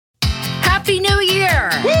Happy New Year!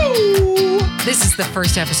 Woo! This is the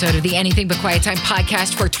first episode of the Anything But Quiet Time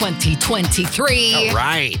podcast for 2023. All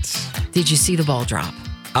right. Did you see the ball drop?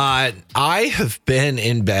 I have been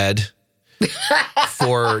in bed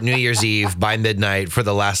for New Year's Eve by midnight for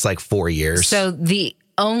the last 4 years. So the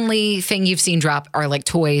only thing you've seen drop are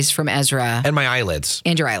toys from Ezra. And my eyelids.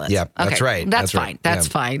 And your eyelids. Yeah, okay. that's right. That's fine. Right. That's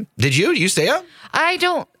Yeah. fine. Did you? You stay up? I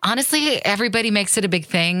don't. Honestly, everybody makes it a big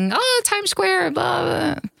thing. Oh, Times Square, blah,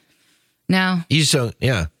 blah. No. You just don't,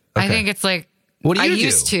 yeah. Okay. I think it's what do you I do?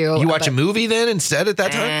 used to. You watch a movie then instead at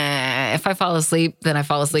that time? If I fall asleep, then I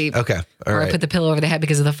fall asleep. Okay. All or right. I put the pillow over the head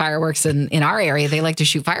because of the fireworks. And in our area, they like to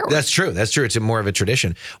shoot fireworks. That's true. That's true. It's more of a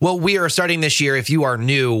tradition. Well, we are starting this year. If you are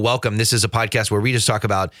new, welcome. This is a podcast where we just talk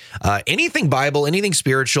about anything Bible, anything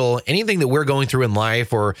spiritual, anything that we're going through in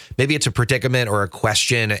life, or maybe it's a predicament or a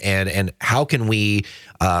question, and how can we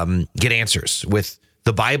get answers with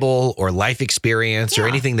the Bible or life experience or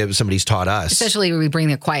anything that somebody's taught us. Especially when we bring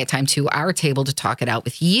the quiet time to our table to talk it out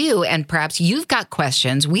with you. And perhaps you've got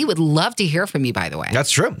questions. We would love to hear from you, by the way. That's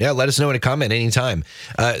true. Yeah, let us know in a comment anytime.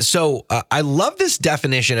 So I love this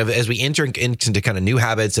definition of as we enter into kind of new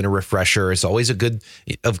habits and a refresher. It's always a good,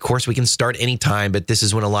 of course, we can start anytime, but this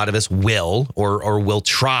is when a lot of us will or will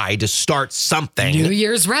try to start something. New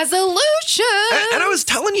Year's resolution. And I was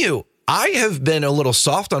telling you, I have been a little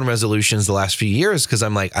soft on resolutions the last few years because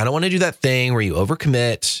I'm like, I don't want to do that thing where you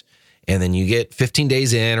overcommit and then you get 15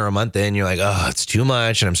 days in or a month in, you're like, oh, it's too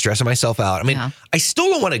much and I'm stressing myself out. I mean, I still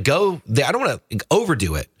don't want to go there. I don't want to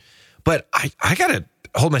overdo it, but I got to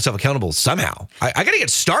hold myself accountable somehow. I got to get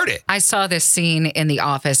started. I saw this scene in The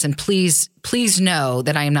Office, and please know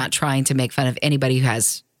that I am not trying to make fun of anybody who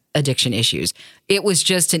has addiction issues. It was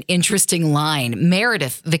just an interesting line.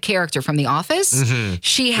 Meredith, the character from The Office,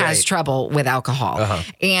 she has trouble with alcohol.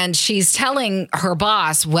 And she's telling her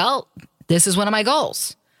boss, well, this is one of my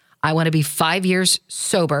goals. I want to be 5 years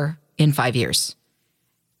sober in 5 years.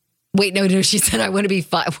 Wait, no, she said I want to be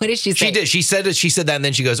 5. What did she say? She did. She said that, and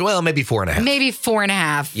then she goes, well, maybe 4.5. Maybe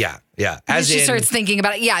 4.5. Yeah. As she starts thinking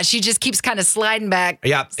about it. Yeah, she just keeps kind of sliding back.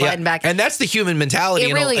 Sliding back. And that's the human mentality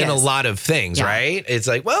in a lot of things, right? It's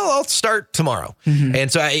like, well, I'll start tomorrow. And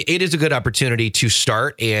so it is a good opportunity to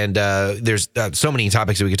start. And there's so many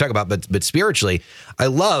topics that we could talk about, but spiritually, I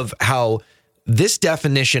love how this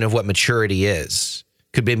definition of what maturity is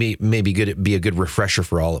could be a good refresher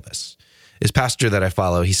for all of us. This pastor that I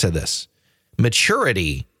follow, he said this: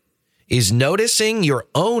 maturity is noticing your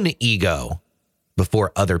own ego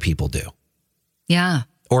before other people do. Yeah.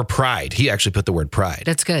 Or pride. He actually put the word pride.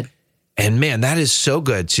 That's good. And man, that is so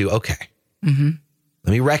good too. Okay. Let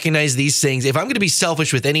me recognize these things. If I'm going to be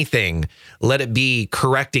selfish with anything, let it be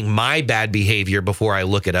correcting my bad behavior before I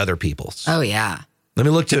look at other people's. Oh, yeah. Let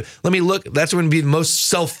me look. That's when be the most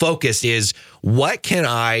self-focused is what can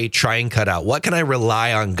I try and cut out? What can I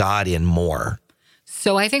rely on God in more?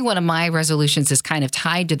 So I think one of my resolutions is kind of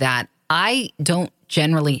tied to that. I don't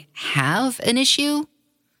generally have an issue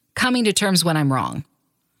coming to terms when I'm wrong.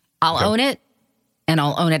 I'll own it, and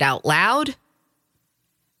I'll own it out loud.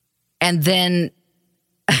 And then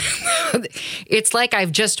it's like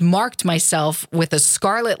I've just marked myself with a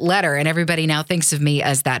scarlet letter, and everybody now thinks of me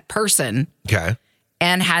as that person. Okay.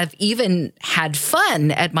 And have even had fun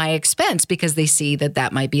at my expense because they see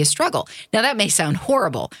that might be a struggle. Now, that may sound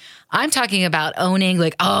horrible. I'm talking about owning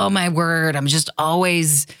oh, my word, I'm just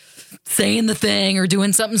always saying the thing or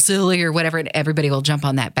doing something silly or whatever, and everybody will jump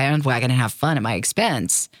on that bandwagon and have fun at my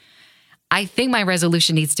expense. I think my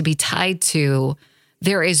resolution needs to be tied to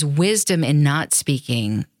there is wisdom in not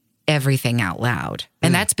speaking everything out loud,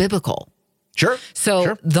 and that's biblical. Sure.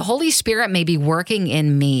 So the Holy Spirit may be working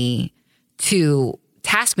in me to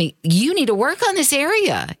task me, you need to work on this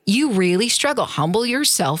area. You really struggle. Humble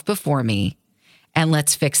yourself before me and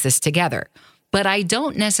let's fix this together. But I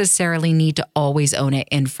don't necessarily need to always own it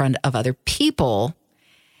in front of other people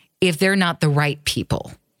if they're not the right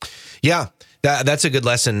people. Yeah, that's a good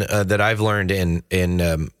lesson that I've learned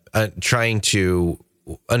in trying to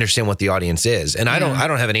understand what the audience is. And I don't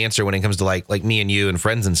have an answer when it comes to like me and you and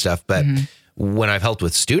friends and stuff. But when I've helped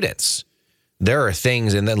with students, there are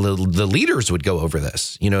things, and then the leaders would go over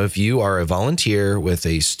this. You know, if you are a volunteer with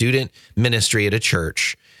a student ministry at a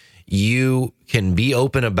church, you can be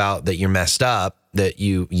open about that you're messed up, that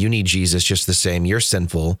you need Jesus just the same. You're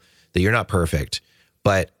sinful, that you're not perfect.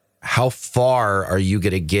 But how far are you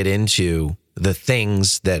going to get into the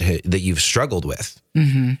things that you've struggled with?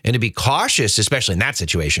 And to be cautious, especially in that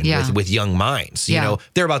situation with young minds. You know,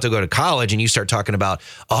 they're about to go to college and you start talking about,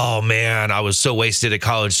 oh man, I was so wasted at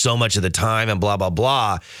college so much of the time and blah, blah,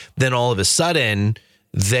 blah. Then all of a sudden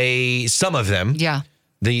some of them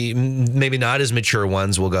The maybe not as mature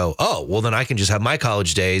ones will go, oh, well, then I can just have my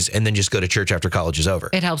college days and then just go to church after college is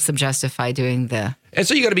over. It helps them justify doing And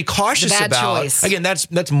so you got to be cautious bad about, choice. again,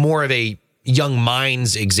 that's more of a young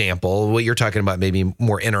minds example. What you're talking about, maybe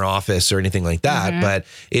more inner office or anything like that. But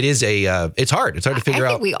it is it's hard. It's hard to figure I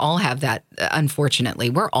out. think we all have that,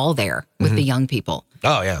 unfortunately. We're all there with the young people.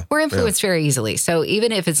 Oh, yeah. We're influenced very easily. So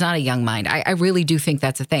even if it's not a young mind, I really do think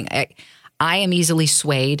that's a thing. I am easily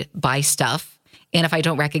swayed by stuff. And if I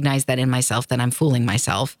don't recognize that in myself, then I'm fooling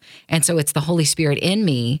myself. And so it's the Holy Spirit in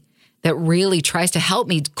me that really tries to help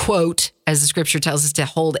me, quote, as the scripture tells us, to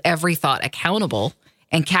hold every thought accountable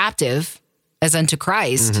and captive as unto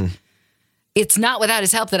Christ. It's not without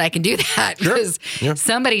his help that I can do that, because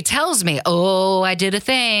somebody tells me, oh, I did a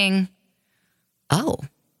thing. Oh,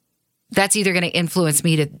 that's either going to influence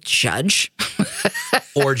me to judge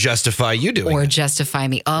or justify you doing or it. justify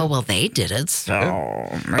me. Oh, well, they did it,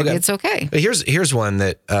 so maybe it's okay. But here's one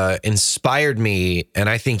that inspired me, and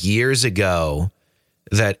I think years ago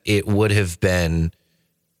that it would have been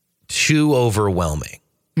too overwhelming.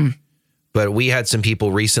 But we had some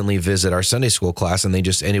people recently visit our Sunday school class, and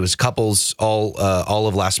it was couples all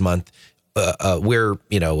of last month. We're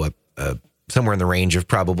somewhere in the range of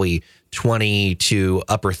probably 20 to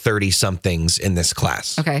upper 30 somethings in this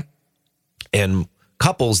class. Okay. And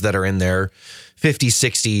couples that are in their 50s,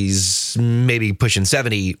 60s, maybe pushing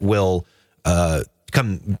 70 will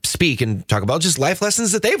come speak and talk about just life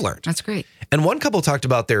lessons that they've learned. That's great. And one couple talked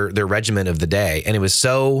about their regimen of the day, and it was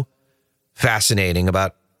so fascinating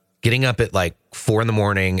about getting up at like 4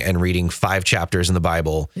 a.m. and reading 5 chapters in the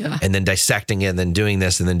Bible and then dissecting it and then doing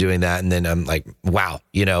this and then doing that. And then I'm like, wow,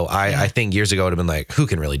 I think years ago I would have been like, who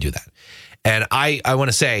can really do that? And I want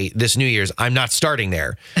to say this New Year's, I'm not starting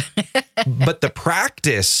there, but the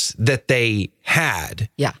practice that they had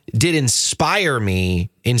did inspire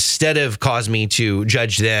me instead of cause me to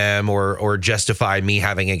judge them or justify me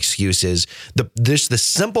having excuses. There's the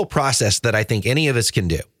simple process that I think any of us can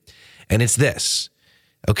do. And it's this.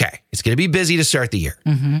 Okay, it's going to be busy to start the year,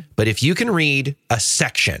 but if you can read a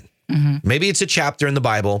section, maybe it's a chapter in the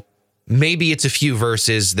Bible, maybe it's a few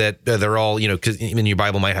verses that they're all, because even your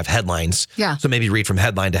Bible might have headlines. Yeah. So maybe read from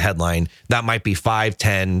headline to headline. That might be 5,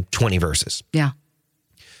 10, 20 verses. Yeah.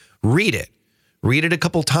 Read it. Read it a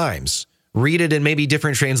couple times. Read it in maybe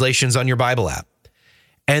different translations on your Bible app.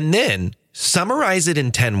 And then summarize it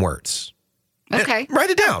in 10 words. Okay.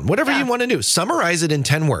 Write it down, whatever you want to do. Summarize it in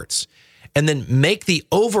 10 words. And then make the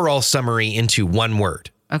overall summary into 1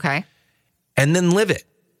 word. Okay. And then live it.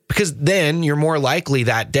 Because then you're more likely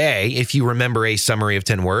that day, if you remember a summary of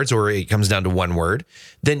 10 words or it comes down to 1 word,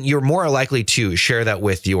 then you're more likely to share that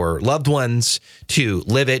with your loved ones, to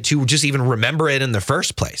live it, to just even remember it in the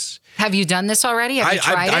first place. Have you done this already? Have you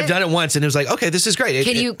tried it? I've done it once, and it was like, okay, this is great.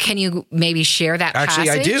 Can you maybe share that actually,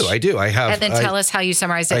 passage? I do. I have. And then tell us how you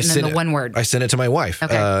summarize it and then the 1 word. I sent it to my wife.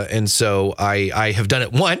 Okay. And so I have done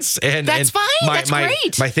it once. And that's fine. That's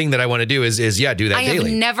great. My thing that I want to do is do that daily. I have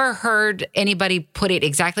never heard anybody put it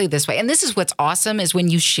exactly this way. And this is what's awesome is when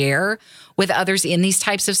you share with others in these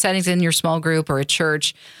types of settings in your small group or a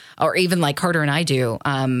church, or even like Carter and I do,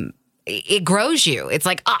 it grows you. It's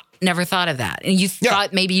like, never thought of that. And you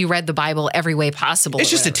thought maybe you read the Bible every way possible. It's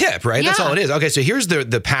just a tip, right? That's all it is. Okay, so here's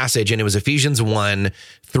the passage, and it was Ephesians 1,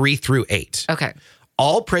 3-8. Okay.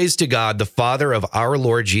 All praise to God, the Father of our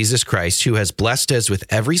Lord Jesus Christ, who has blessed us with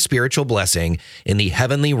every spiritual blessing in the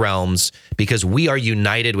heavenly realms because we are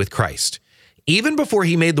united with Christ. Even before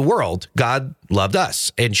he made the world, God loved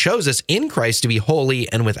us and chose us in Christ to be holy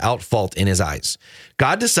and without fault in his eyes.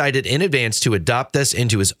 God decided in advance to adopt us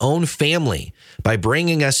into his own family by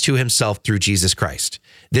bringing us to himself through Jesus Christ.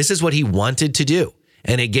 This is what he wanted to do,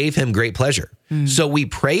 and it gave him great pleasure. So we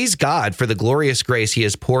praise God for the glorious grace he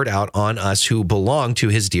has poured out on us who belong to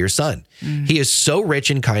his dear son. He is so rich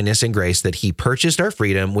in kindness and grace that he purchased our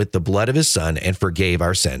freedom with the blood of his son and forgave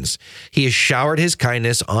our sins. He has showered his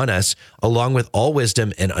kindness on us along with all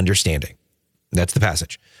wisdom and understanding. That's the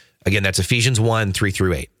passage. Again, that's Ephesians 1,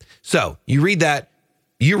 3-8. So you read that,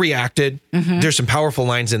 you reacted. There's some powerful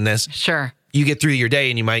lines in this. Sure. You get through your day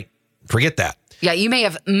and you might forget that. Yeah, you may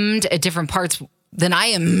have at different parts than I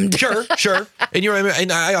am. Sure. And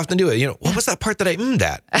and I often do it. What was that part that I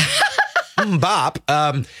at? Bop.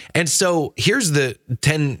 And so here's the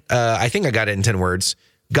 10, I think I got it in 10 words.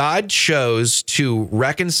 God chose to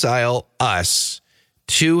reconcile us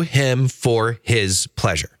to him for his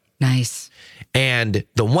pleasure. Nice. And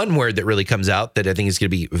the 1 word that really comes out that I think is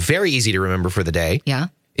going to be very easy to remember for the day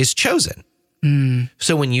is chosen.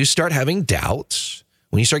 So when you start having doubts,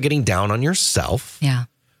 when you start getting down on yourself,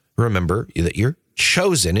 remember that you're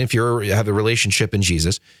chosen. If you have a relationship in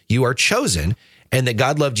Jesus, you are chosen. and that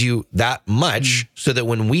God loved you that much so that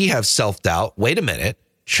when we have self-doubt, wait a minute,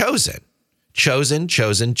 chosen.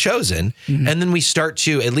 And then we start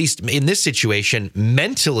to, at least in this situation,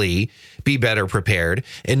 mentally be better prepared.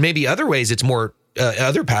 And maybe other ways it's more,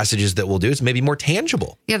 other passages that we'll do, it's maybe more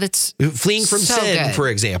tangible. Yeah, that's fleeing from so sin, good. for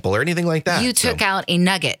example, or anything like that. You took out a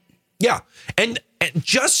nugget. Yeah. And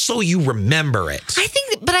just so you remember it. I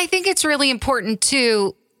think it's really important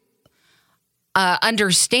to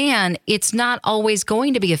understand it's not always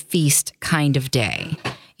going to be a feast kind of day.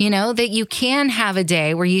 You know, that you can have a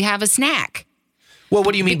day where you have a snack. Well,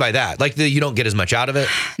 what do you mean by that? Like you don't get as much out of it?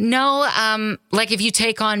 No, like if you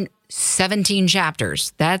take on 17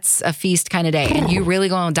 chapters, that's a feast kind of day. And you really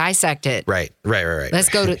go and dissect it. Right. Let's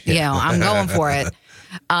go to, I'm going for it.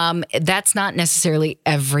 That's not necessarily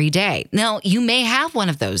every day. Now, you may have one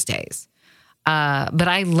of those days. But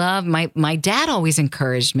I love, my dad always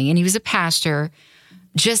encouraged me, and he was a pastor,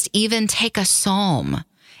 just even take a psalm.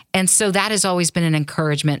 And so that has always been an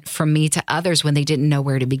encouragement from me to others when they didn't know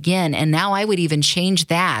where to begin. And now I would even change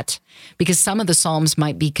that because some of the Psalms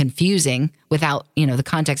might be confusing without, the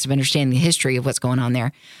context of understanding the history of what's going on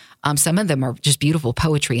there. Some of them are just beautiful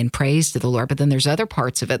poetry and praise to the Lord. But then there's other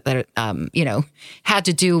parts of it that, had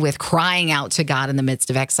to do with crying out to God in the midst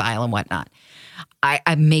of exile and whatnot.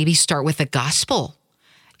 I maybe start with the gospel.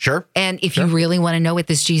 Sure. And if you really want to know what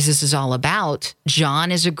this Jesus is all about,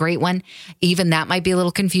 John is a great one. Even that might be a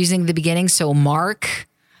little confusing at the beginning. So Mark,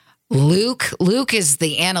 Luke is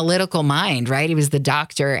the analytical mind, right? He was the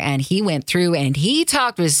doctor, and he went through and he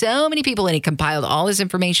talked with so many people and he compiled all this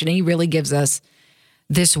information, and he really gives us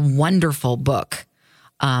this wonderful book.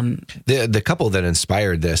 The couple that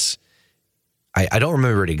inspired this, I don't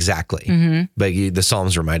remember it exactly, but the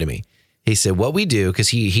Psalms reminded me. He said, what we do, because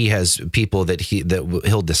he has people that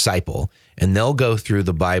he'll disciple, and they'll go through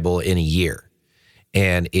the Bible in a year.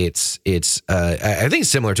 And it's I think it's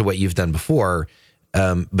similar to what you've done before,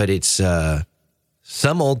 but it's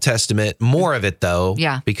some Old Testament, more of it though,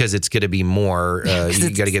 because it's going to be more,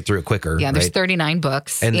 you got to get through it quicker. Yeah, there's right? 39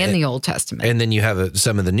 books in the Old Testament. And then you have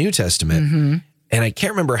some of the New Testament. And I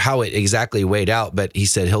can't remember how it exactly weighed out, but he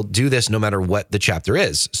said he'll do this no matter what the chapter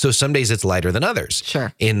is. So some days it's lighter than others.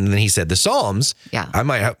 Sure. And then he said the Psalms, I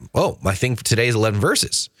might have, my thing for today is 11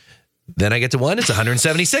 verses. Then I get to one, it's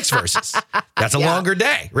 176 verses. That's a longer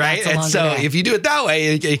day, right? And so if you do it that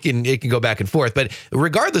way, it can go back and forth. But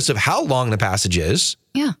regardless of how long the passage is,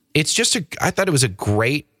 it's just I thought it was a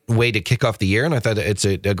great way to kick off the year. And I thought it's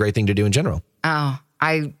a great thing to do in general. Oh,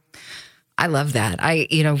 I love that. I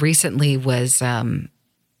recently was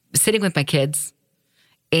sitting with my kids,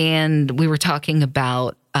 and we were talking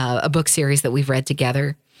about a book series that we've read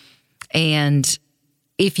together. And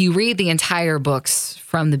if you read the entire books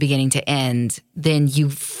from the beginning to end, then you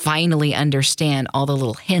finally understand all the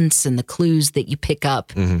little hints and the clues that you pick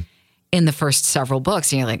up in the first several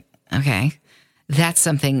books. And you're like, okay, that's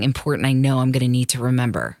something important I know I'm going to need to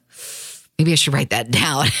remember. Maybe I should write that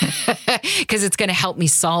down because it's going to help me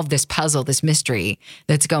solve this puzzle, this mystery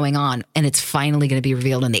that's going on. And it's finally going to be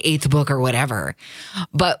revealed in the 8th book or whatever.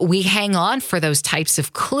 But we hang on for those types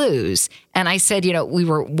of clues. And I said, we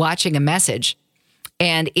were watching a message,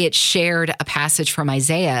 and it shared a passage from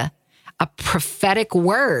Isaiah, a prophetic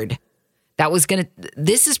word that was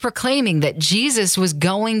this is proclaiming that Jesus was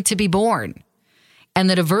going to be born and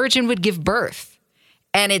that a virgin would give birth.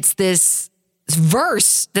 And it's this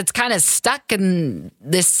verse that's kind of stuck in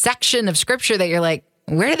this section of scripture that you're like,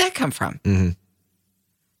 where did that come from?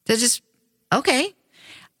 That's just, okay.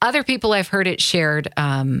 Other people I've heard it shared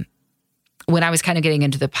when I was kind of getting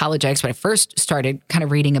into the apologetics, when I first started kind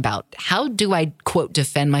of reading about how do I, quote,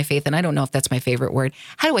 defend my faith? And I don't know if that's my favorite word.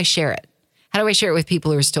 How do I share it? How do I share it with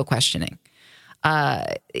people who are still questioning?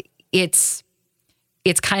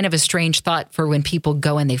 It's kind of a strange thought for when people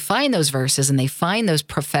go and they find those verses and they find those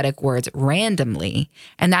prophetic words randomly,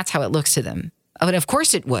 and that's how it looks to them. But of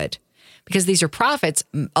course it would, because these are prophets.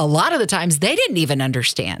 A lot of the times they didn't even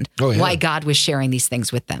understand why God was sharing these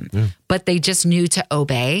things with them, but they just knew to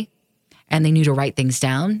obey, and they knew to write things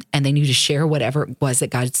down, and they knew to share whatever it was that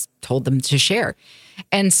God told them to share.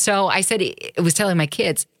 And so I said, I was telling my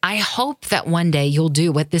kids, I hope that one day you'll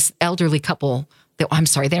do what this elderly couple. I'm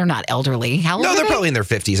sorry, they're not elderly. How old are they're they? Probably in their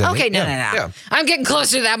 50s. Okay, no. Yeah. I'm getting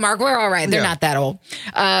closer to that mark. We're all right. They're not that old.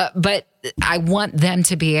 But I want them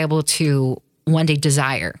to be able to one day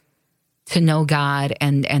desire to know God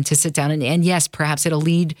and to sit down. And yes, perhaps it'll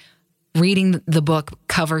lead reading the book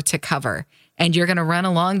cover to cover. And you're going to run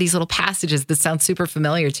along these little passages that sound super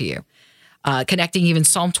familiar to you. connecting even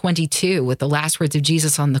Psalm 22 with the last words of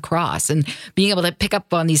Jesus on the cross and being able to pick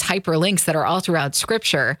up on these hyperlinks that are all throughout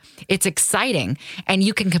Scripture. It's exciting. And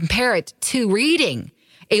you can compare it to reading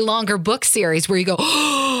a longer book series where you go,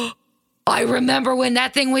 oh, I remember when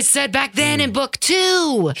that thing was said back then in book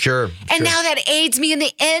 2. Sure. And now that aids me in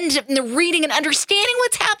the end, in the reading and understanding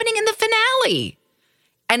what's happening in the finale.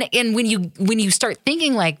 And when you start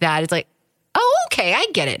thinking like that, it's like, oh, okay, I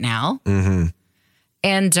get it now. Mm-hmm.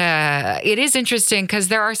 And it is interesting because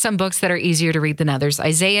there are some books that are easier to read than others.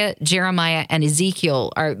 Isaiah, Jeremiah, and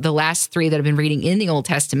Ezekiel are the last 3 that I've been reading in the Old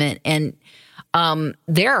Testament. And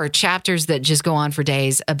there are chapters that just go on for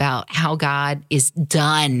days about how God is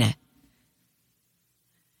done.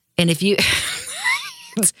 And if you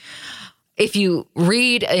if you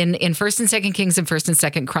read in 1st and 2nd Kings and 1st and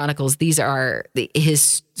 2nd Chronicles, these are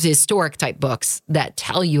his historic type books that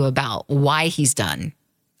tell you about why he's done.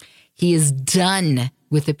 He is done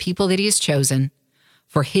with the people that he has chosen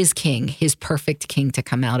for his king, his perfect king to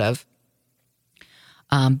come out of.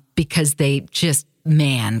 Because they just,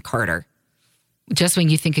 Carter, just when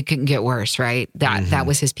you think it couldn't get worse, right? That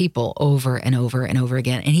was his people over and over and over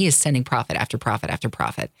again. And he is sending prophet after prophet after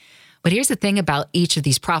prophet. But here's the thing about each of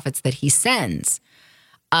these prophets that he sends.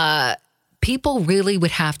 People really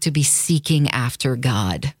would have to be seeking after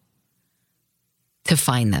God to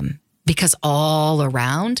find them, because all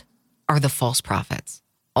around are the false prophets.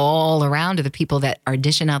 All around are the people that are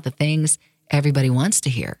dishing out the things everybody wants to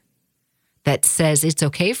hear, that says it's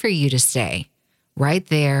okay for you to stay right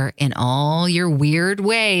there in all your weird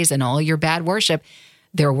ways and all your bad worship.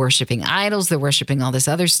 They're worshiping idols. They're worshiping all this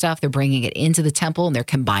other stuff. They're bringing it into the temple and they're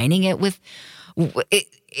combining it with,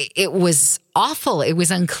 it was awful. It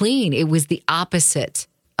was unclean. It was the opposite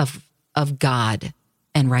of God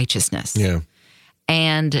and righteousness. Yeah.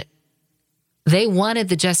 And they wanted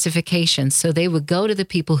the justification, so they would go to the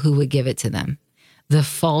people who would give it to them, the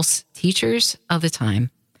false teachers of the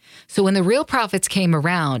time. So when the real prophets came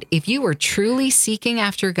around, if you were truly seeking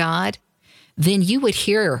after God, then you would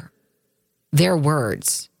hear their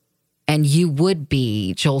words and you would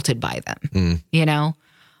be jolted by them, you know?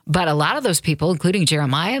 But a lot of those people, including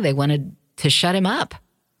Jeremiah, they wanted to shut him up.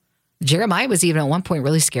 Jeremiah was even at one point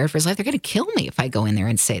really scared for his life. They're going to kill me if I go in there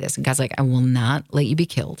and say this. And God's like, I will not let you be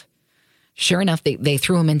killed. Sure enough, they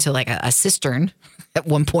threw him into like a cistern at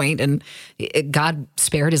one point, and God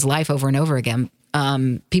spared his life over and over again.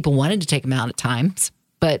 People wanted to take him out at times,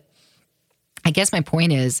 but I guess my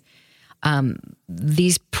point is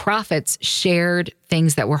these prophets shared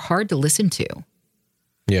things that were hard to listen to.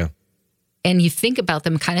 Yeah. And you think about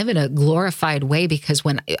them kind of in a glorified way, because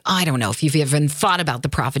I don't know if you've even thought about the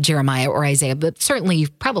prophet Jeremiah or Isaiah, but certainly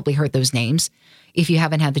you've probably heard those names. If you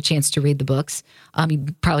haven't had the chance to read the books, you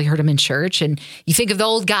probably heard them in church. And you think of the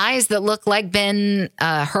old guys that look like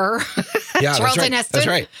Ben-Hur, Yeah, Charlton that's right. Heston. That's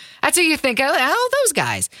right. That's who you think of. Oh, those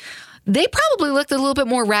guys. They probably looked a little bit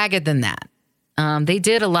more ragged than that. They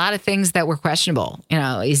did a lot of things that were questionable. You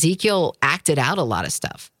know, Ezekiel acted out a lot of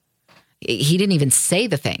stuff. He didn't even say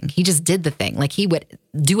the thing. He just did the thing. Like he would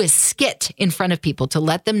do a skit in front of people to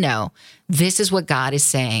let them know this is what God is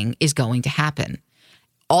saying is going to happen.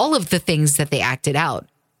 All of the things that they acted out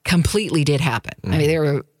completely did happen. I mean, they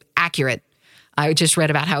were accurate. I just read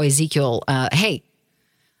about how Ezekiel, hey,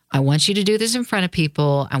 I want you to do this in front of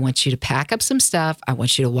people. I want you to pack up some stuff. I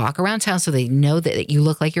want you to walk around town so they know that you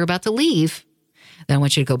look like you're about to leave. Then I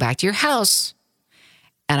want you to go back to your house,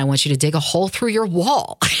 and I want you to dig a hole through your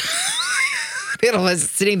wall. I was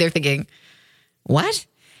sitting there thinking, what?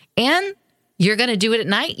 And you're going to do it at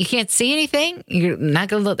night? You can't see anything? You're not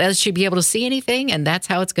going to let us be able to see anything? And that's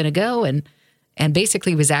how it's going to go? And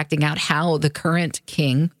basically was acting out how the current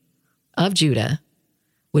king of Judah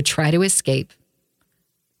would try to escape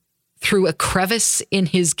through a crevice in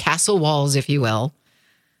his castle walls, if you will.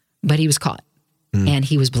 But he was caught and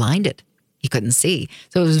he was blinded. He couldn't see.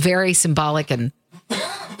 So it was very symbolic. And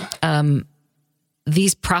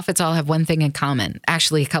these prophets all have one thing in common.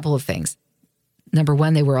 Actually, a couple of things. Number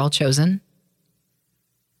one, they were all chosen.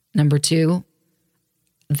 Number two,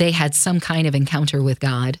 they had some kind of encounter with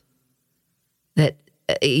God, that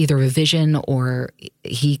either a vision or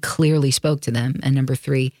he clearly spoke to them. And number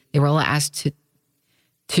three, they were all asked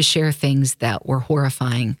to share things that were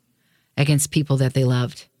horrifying against people that they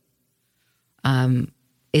loved.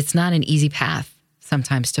 It's not an easy path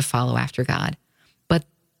sometimes to follow after God, but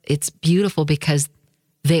it's beautiful because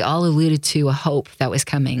they all alluded to a hope that was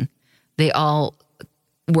coming. They all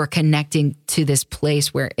were connecting to this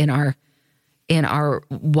place where in our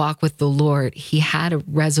walk with the Lord, he had a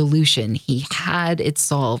resolution. He had it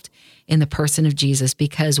solved in the person of Jesus,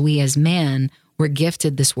 because we as man were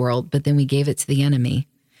gifted this world, but then we gave it to the enemy.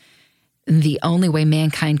 the only way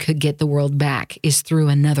mankind could get the world back is through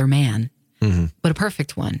another man, but a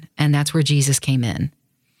perfect one. And that's where Jesus came in.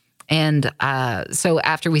 And so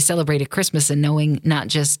after we celebrated Christmas and knowing not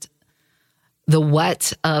just the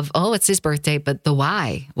what of, oh, it's his birthday, but the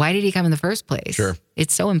why. Why did he come in the first place? Sure.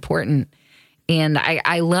 It's so important. And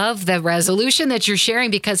I love the resolution that you're sharing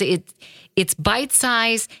because it's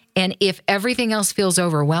bite-sized. And if everything else feels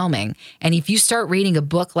overwhelming, and if you start reading a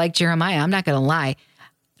book like Jeremiah, I'm not going to lie,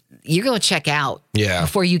 you're going to check out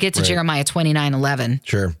before you get to Jeremiah 29:11.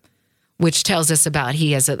 Sure. Which tells us about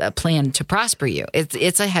he has a plan to prosper you.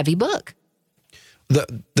 It's a heavy book.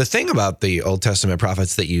 The thing about the Old Testament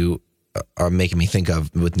prophets that you are making me think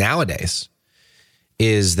of with nowadays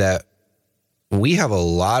is that we have a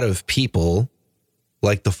lot of people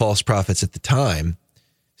like the false prophets at the time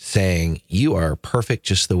saying, you are perfect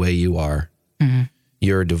just the way you are. Mm-hmm.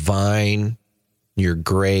 You're divine. You're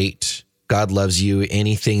great. God loves you.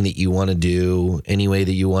 Anything that you want to do, any way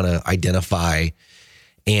that you want to identify.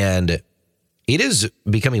 And it is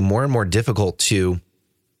becoming more and more difficult to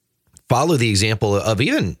follow the example of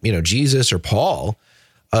even, Jesus or Paul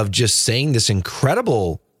of just saying this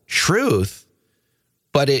incredible truth,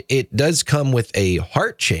 but it does come with a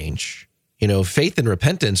heart change. Faith and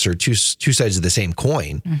repentance are two sides of the same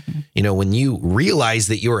coin. Mm-hmm. When you realize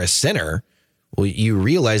that you're a sinner, well, you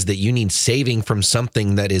realize that you need saving from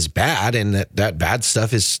something that is bad, and that bad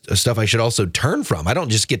stuff is stuff I should also turn from. I don't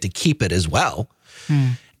just get to keep it as well.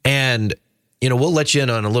 And we'll let you in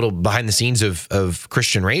on a little behind the scenes of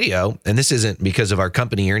Christian radio. And this isn't because of our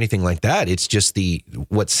company or anything like that. It's just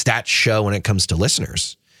what stats show when it comes to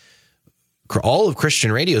listeners. All of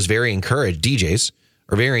Christian radio is very encouraged. DJs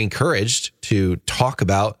are very encouraged to talk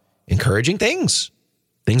about encouraging things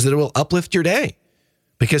that will uplift your day.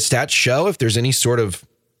 Because stats show if there's any sort of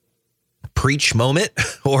preach moment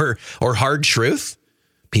or hard truth,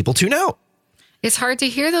 people tune out. It's hard to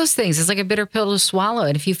hear those things. It's like a bitter pill to swallow.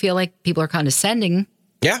 And if you feel like people are condescending.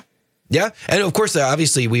 Yeah. And of course,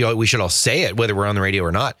 obviously, we should all say it, whether we're on the radio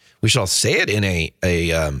or not. We should all say it in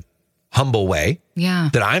a humble way. Yeah.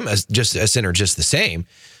 That I'm just a sinner just the same.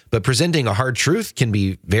 But presenting a hard truth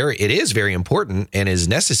it is very important and is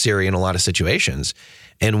necessary in a lot of situations.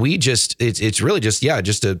 And it's really just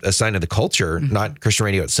a sign of the culture, not Christian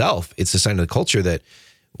radio itself. It's a sign of the culture that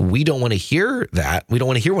we don't want to hear that. We don't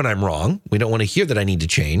want to hear when I'm wrong. We don't want to hear that I need to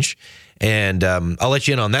change. And I'll let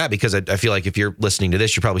you in on that because I feel like if you're listening to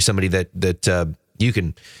this, you're probably somebody that you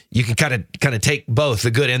can kind of take both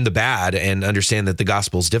the good and the bad and understand that the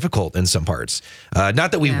gospel is difficult in some parts.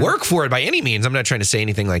 Not that we work for it by any means. I'm not trying to say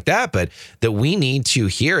anything like that, but that we need to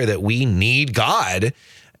hear that we need God.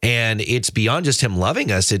 And it's beyond just him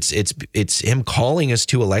loving us. It's him calling us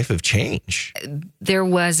to a life of change. There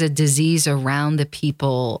was a disease around the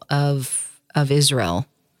people of Israel,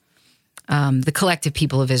 the collective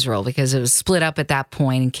people of Israel, because it was split up at that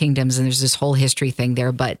point in kingdoms, and there's this whole history thing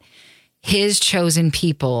there. But his chosen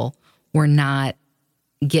people were not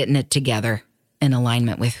getting it together in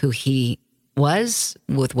alignment with who he was,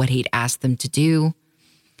 with what he'd asked them to do.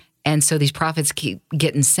 And so these prophets keep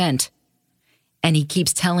getting sent. And he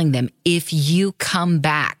keeps telling them, if you come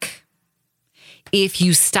back, if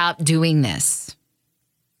you stop doing this,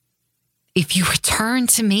 if you return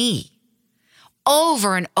to me,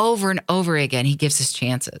 over and over and over again, he gives us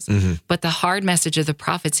chances. Mm-hmm. But the hard message of the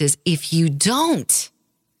prophets is, if you don't,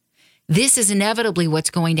 this is inevitably what's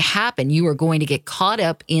going to happen. You are going to get caught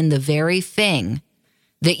up in the very thing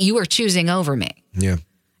that you are choosing over me. Yeah.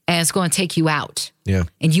 And it's going to take you out. Yeah.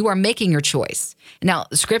 And you are making your choice. Now,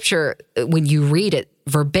 scripture, when you read it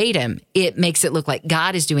verbatim, it makes it look like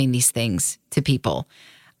God is doing these things to people.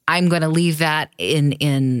 I'm going to leave that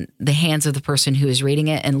in the hands of the person who is reading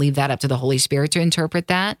it and leave that up to the Holy Spirit to interpret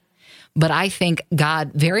that. But I think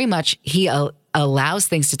God very much, he allows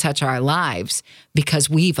things to touch our lives because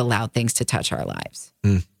we've allowed things to touch our lives.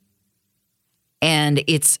 Mm. And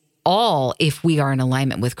it's all, if we are in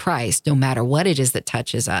alignment with Christ, no matter what it is that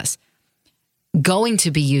touches us, going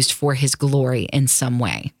to be used for his glory in some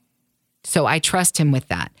way. So I trust him with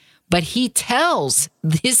that. But he tells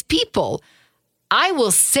his people, I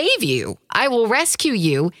will save you. I will rescue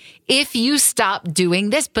you if you stop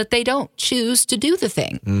doing this. But they don't choose to do the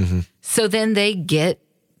thing. Mm-hmm. So then they get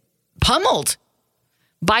pummeled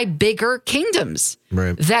by bigger kingdoms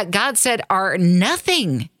that God said are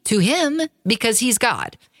nothing to him because he's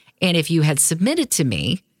God. And if you had submitted to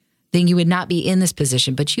me, then you would not be in this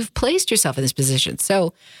position, but you've placed yourself in this position.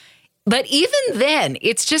 So, but even then,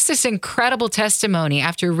 it's just this incredible testimony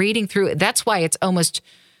after reading through it. That's why it's almost,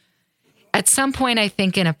 at some point, I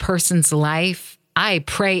think in a person's life, I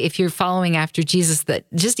pray if you're following after Jesus that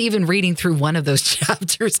just even reading through one of those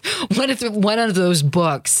chapters, one of those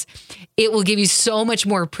books, it will give you so much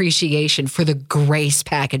more appreciation for the grace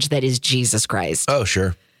package that is Jesus Christ. Oh,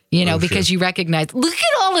 sure. Because you recognize, look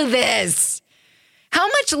at all of this. How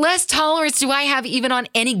much less tolerance do I have even on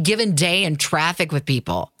any given day in traffic with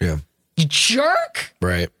people? Yeah. You jerk.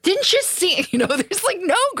 Right. Didn't you see? There's like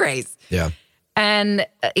no grace. Yeah. And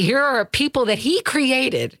here are people that he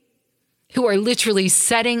created who are literally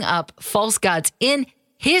setting up false gods in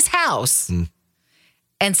his house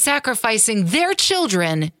and sacrificing their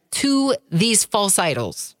children to these false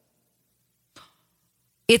idols.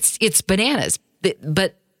 It's bananas.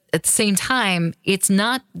 But at the same time, it's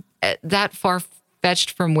not that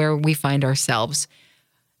far-fetched from where we find ourselves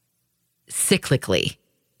cyclically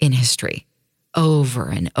in history, over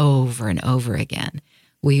and over and over again.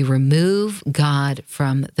 We remove God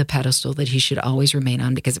from the pedestal that he should always remain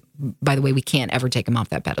on because, by the way, we can't ever take him off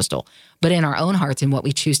that pedestal. But in our own hearts and what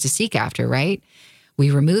we choose to seek after, right?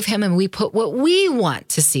 We remove him and we put what we want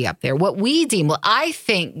to see up there, what we deem, well, I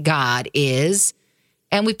think God is,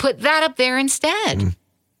 and we put that up there instead.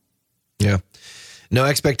 Yeah. No,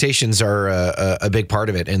 expectations are a big part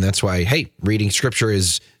of it. And that's why, hey, reading scripture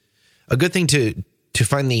is a good thing to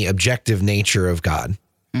find the objective nature of God.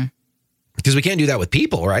 Because we can't do that with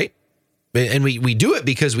people, right? And we do it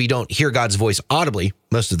because we don't hear God's voice audibly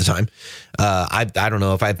most of the time. I don't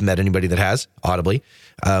know if I've met anybody that has audibly.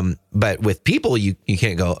 But with people, you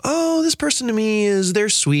can't go, oh, this person to me they're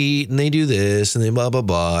sweet and they do this and they blah, blah,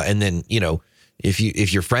 blah. And then,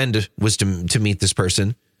 if your friend was to meet this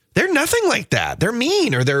person, they're nothing like that. They're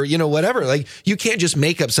mean or they're, whatever. Like you can't just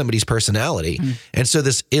make up somebody's personality. And so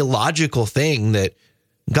this illogical thing that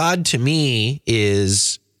God to me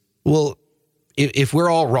is, well, if we're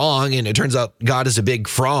all wrong and it turns out God is a big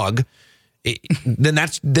frog, then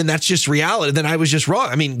that's just reality. Then I was just wrong.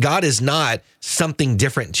 I mean, God is not something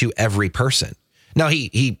different to every person. Now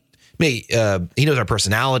he knows our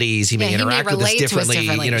personalities. He may interact with us differently,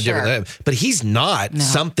 sure. But he's not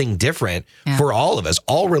something different for all of us.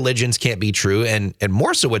 All religions can't be true. And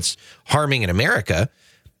more so what's harming in America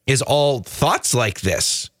is all thoughts like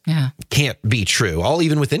this can't be true. All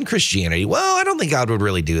even within Christianity. Well, I don't think God would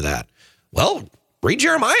really do that. Well, read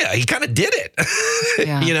Jeremiah. He kind of did it,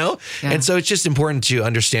 Yeah. And so it's just important to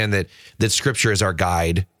understand that scripture is our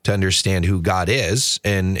guide to understand who God is.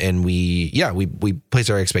 And we place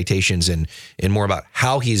our expectations in more about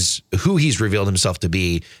who he's revealed himself to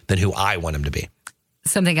be than who I want him to be.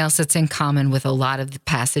 Something else that's in common with a lot of the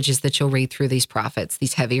passages that you'll read through these prophets,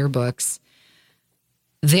 these heavier books,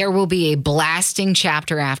 there will be a blasting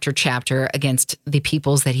chapter after chapter against the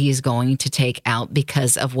peoples that he is going to take out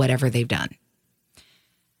because of whatever they've done.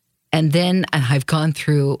 And then I've gone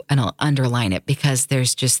through and I'll underline it because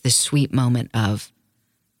there's just this sweet moment of,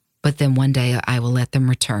 but then one day I will let them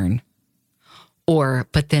return. Or,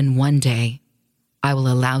 but then one day I will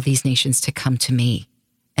allow these nations to come to me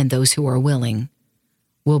and those who are willing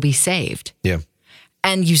will be saved. Yeah.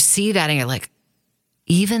 And you see that and you're like,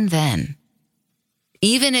 even then,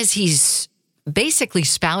 even as he's basically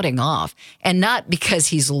spouting off, and not because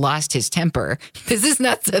he's lost his temper. This is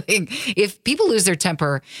not something, if people lose their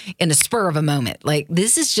temper in a spur of a moment, like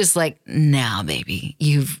this is just like, now, baby,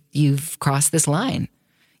 you've crossed this line.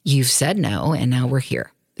 You've said no, and now we're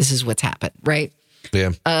here. This is what's happened, right?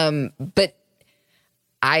 Yeah. But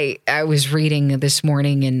I was reading this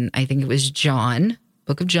morning, and I think it was John,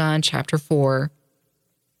 book of John, chapter 4,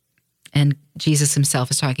 and Jesus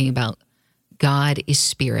himself is talking about God is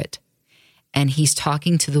spirit. And he's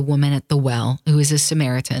talking to the woman at the well, who is a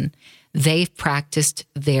Samaritan. They've practiced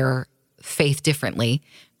their faith differently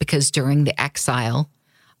because during the exile,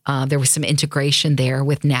 there was some integration there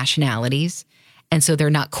with nationalities. And so they're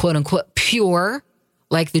not, quote unquote, pure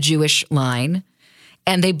like the Jewish line.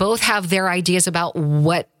 And they both have their ideas about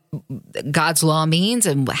what God's law means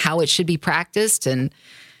and how it should be practiced. And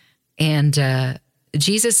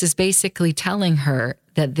Jesus is basically telling her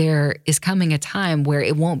that there is coming a time where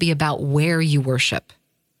it won't be about where you worship,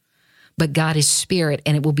 but God is spirit,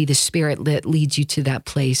 and it will be the spirit that leads you to that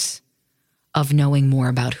place of knowing more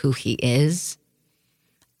about who he is.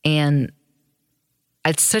 And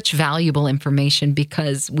it's such valuable information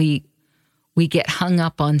because we get hung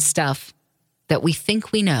up on stuff that we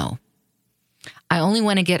think we know. I only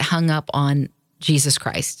want to get hung up on Jesus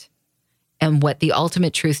Christ. And what the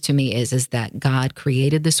ultimate truth to me is that God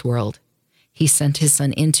created this world. He sent his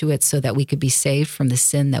son into it so that we could be saved from the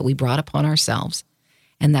sin that we brought upon ourselves.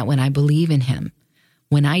 And that when I believe in him,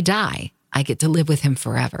 when I die, I get to live with him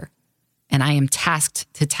forever. And I am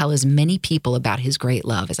tasked to tell as many people about his great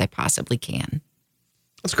love as I possibly can.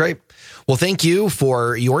 That's great. Well, thank you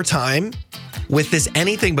for your time with this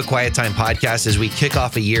Anything But Quiet Time podcast as we kick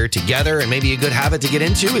off a year together. And maybe a good habit to get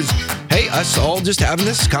into is, hey, us all just having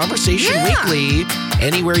this conversation weekly.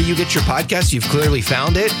 Anywhere you get your podcast, you've clearly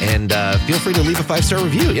found it. And feel free to leave a 5-star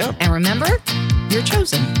review. Yeah. And remember, you're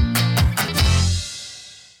chosen.